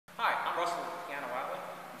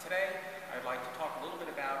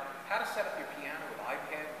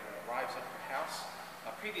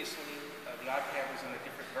Previously, the iPad was in a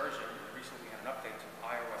different version. Recently, we had an update to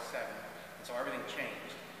iOS 7, and so everything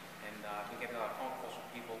changed. And I've been getting a lot of phone calls from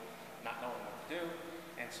people not knowing what to do,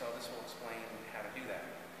 and so this will explain how to do that.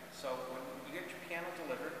 So when you get your piano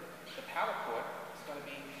delivered, the power cord is going to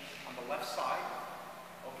be on the left side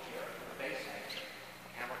over here, the bass end.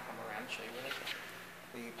 The camera will come around and show you where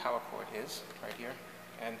the power cord is, right here.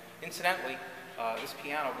 And incidentally, this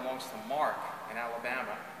piano belongs to Mark in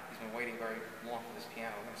Alabama. He's been waiting very long for this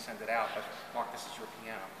piano. I'm going to send it out, but Mark, this is your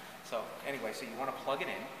piano. So anyway, so you want to plug it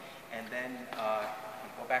in, and then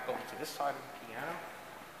you go back over to this side of the piano,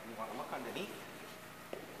 and you want to look underneath,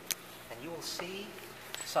 and you will see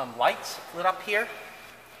some lights lit up here.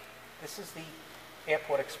 This is the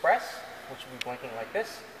Airport Express, which will be blinking like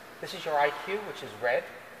this. This is your IQ, which is red.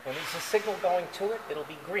 When there's a signal going to it, it'll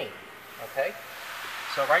be green, okay?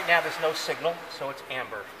 So right now there's no signal, so it's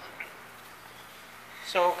amber.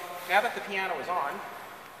 So now that the piano is on,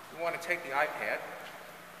 you want to take the iPad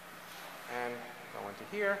and go into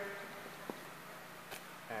here,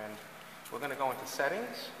 and we're going to go into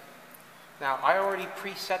settings. Now I already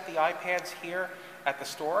preset the iPads here at the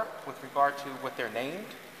store with regard to what they're named.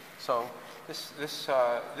 So this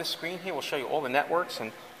screen here will show you all the networks,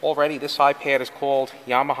 and already this iPad is called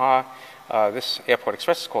Yamaha. This Airport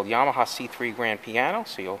Express is called Yamaha C3 Grand Piano.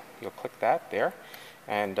 So you'll click that there,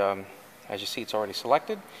 and as you see, it's already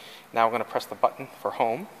selected. Now we're going to press the button for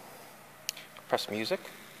home. Press music.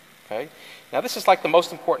 Okay. Now this is like the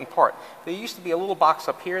most important part. There used to be a little box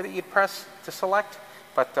up here that you'd press to select,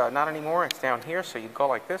 but not anymore. It's down here. So you go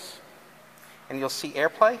like this, and you'll see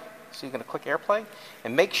AirPlay. So you're going to click AirPlay,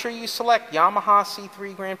 and make sure you select Yamaha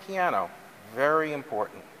C3 Grand Piano. Very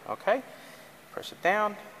important. Okay. Press it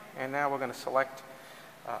down, and now we're going to select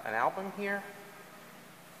an album here.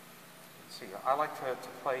 Let's see. I like to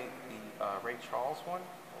play the Ray Charles one,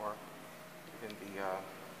 or even the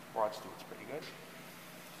Rod Stewart's pretty good.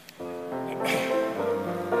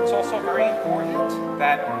 It's also very important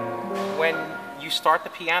that when you start the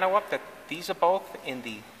piano up, that these are both in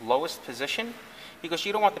the lowest position, because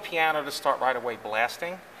you don't want the piano to start right away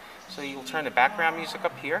blasting. So you'll turn the background music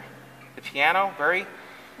up here. The piano, a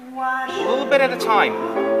little bit at a time.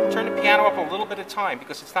 Turn the piano up a little bit at a time,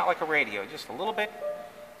 because it's not like a radio, just a little bit,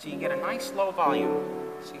 so you get a nice low volume.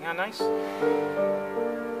 See how nice?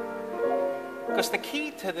 Because the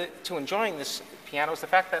key to enjoying this piano is the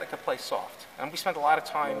fact that it can play soft. And we spend a lot of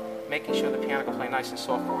time making sure the piano can play nice and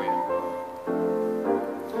soft for you.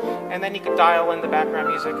 And then you can dial in the background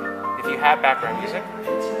music if you have background music.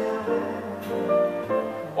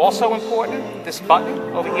 Also important, this button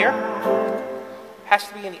over here has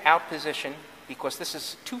to be in the out position, because this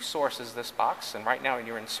is two sources, this box, and right now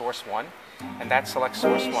you're in source 1, and that selects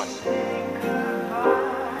source 1.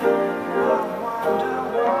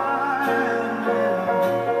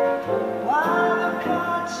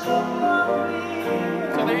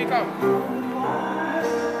 So there you go.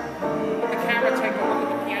 The camera, take a look at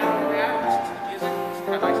the piano around, listen to the music, listen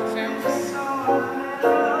to how nice it sounds.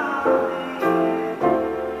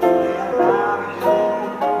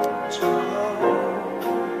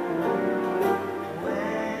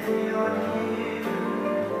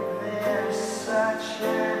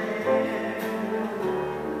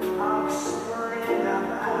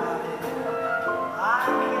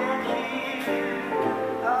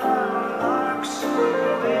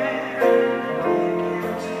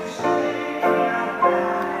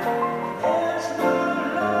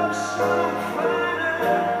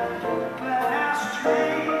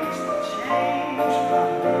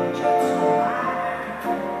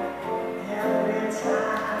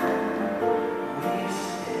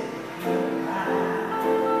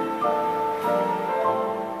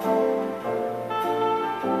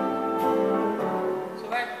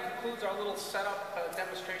 Our little setup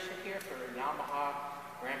demonstration here for Yamaha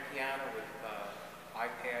Grand Piano with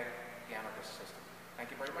iPad PianoDisc system. Thank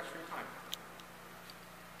you very much for your time.